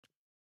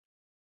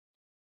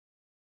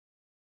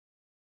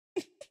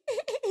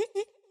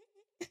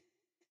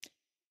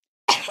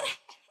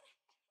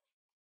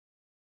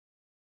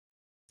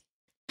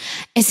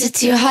Is it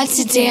too hot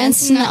to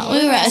dance? No,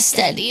 we're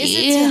steady. Is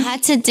it too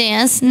hot to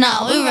dance?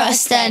 No, we're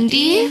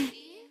steady.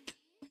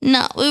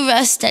 No,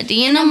 we're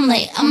steady. And I'm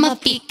late on my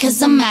feet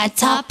cause I'm mad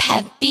top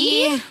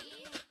heavy.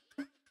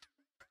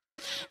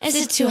 Is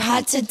it too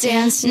hot to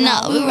dance?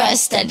 No, we're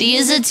steady.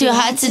 Is it too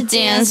hot to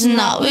dance?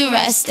 No,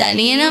 we're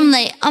steady. And I'm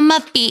late on my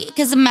feet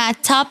cause I'm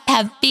mad top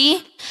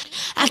heavy.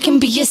 I can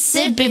be your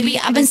Sid, baby.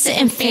 I've been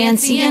sitting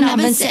fancy and I've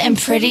been sitting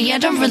pretty. I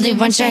don't really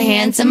want your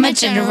hands in my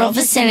general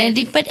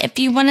vicinity, but if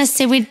you wanna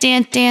say we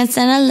didn't dance,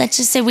 then I'll let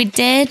you say we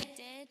did.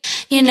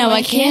 You know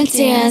I can't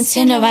dance,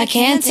 you know I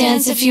can't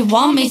dance if you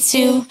want me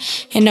to.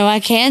 You know I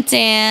can't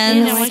dance,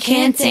 you know I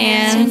can't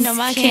dance, you know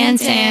I can't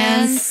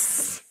dance.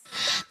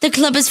 The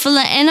club is full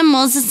of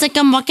animals, it's like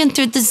I'm walking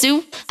through the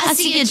zoo. I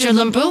see you drill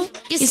and brew,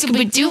 you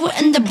Scooby-Doo,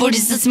 and the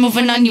booties that's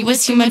moving on you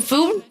is human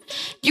food.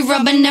 You're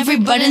rubbing every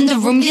butt in the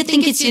room, you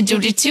think it's your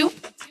duty too.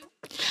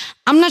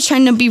 I'm not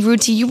trying to be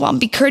rude to you, I'll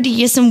be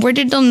courteous and word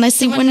it all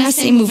nicely when I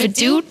say move it,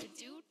 dude.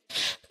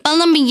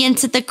 Follow me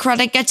into the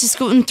crowd, I got you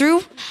scooting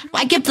through.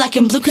 I get black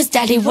and blue cause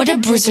daddy, what a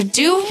bruiser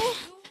do.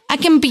 I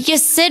can be your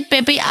Sid,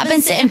 baby, I've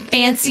been sitting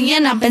fancy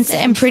and I've been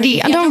sitting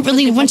pretty. I don't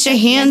really want your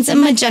hands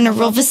in my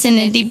general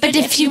vicinity, but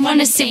if you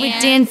wanna say we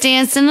didn't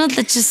dance, then I'll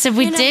let you say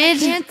we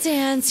did. You know I can't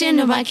dance, you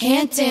know I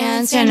can't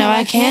dance, you know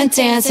I can't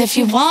dance if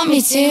you want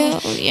me to.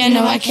 You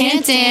know I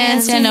can't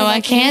dance, you know I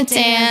can't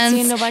dance,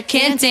 you know I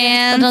can't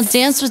dance, but I'll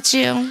dance with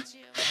you.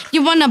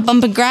 You wanna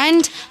bump and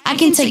grind? I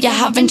can tell you're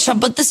having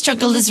trouble, the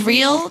struggle is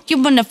real.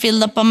 You wanna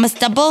feel up on my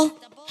stubble?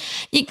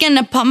 You're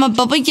gonna pop my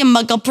bubble, you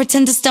muggle,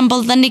 pretend to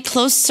stumble any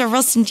closer.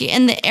 I'll send you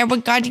in the air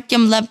with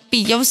Guardium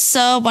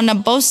Leviosa. Wanna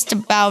boast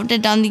about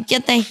it on the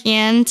other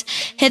hand.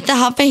 Hit the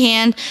hopper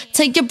hand,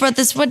 tell your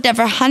brothers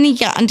whatever, honey,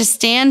 you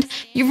understand.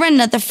 You're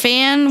another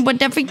fan,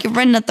 whatever, you're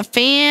another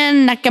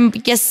fan. I can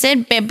be your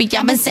Sid, baby,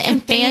 I've been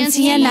sitting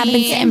fancy and I've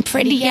been sitting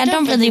pretty. I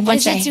don't really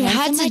want your hands too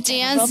hot to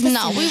dance,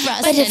 no, we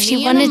rushed. But if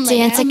you wanna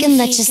dance, I can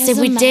let you say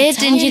we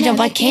did. And you know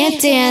I can't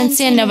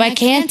dance, you know I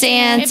can't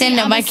dance, you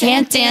know I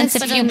can't dance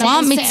if you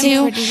want me to.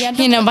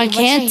 You know I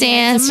can't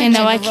dance, you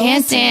know I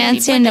can't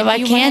dance, you know I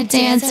can't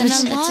dance, and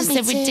I'll let you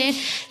say we did.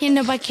 You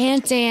know I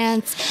can't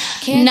dance.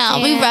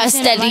 No, we rush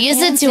steady.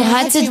 Is it too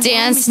hot to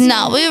dance?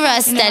 No, we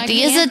rush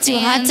steady. Is it too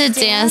hot to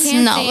dance?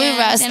 No, we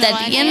rush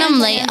steady. And I'm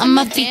late on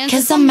my feet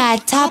cause I'm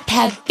mad top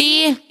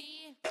heavy.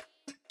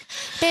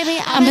 Baby,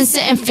 I've been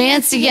sitting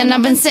fancy and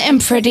I've been sitting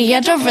pretty. I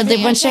don't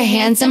really want your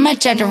hands in my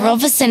general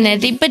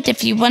vicinity, but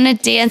if you wanna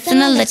dance,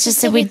 then I'll let you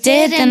say we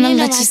did, and I'll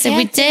let you say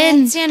we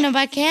did. You know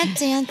I can't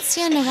dance,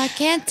 you know I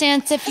can't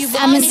dance if you want me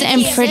to. I've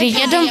been sitting pretty.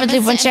 I don't really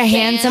want your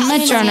hands in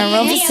my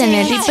general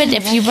vicinity, but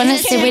if you wanna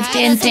say we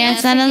didn't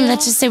dance, then I'll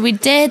let you say we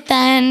did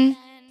then.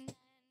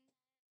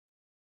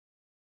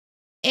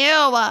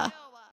 Ew.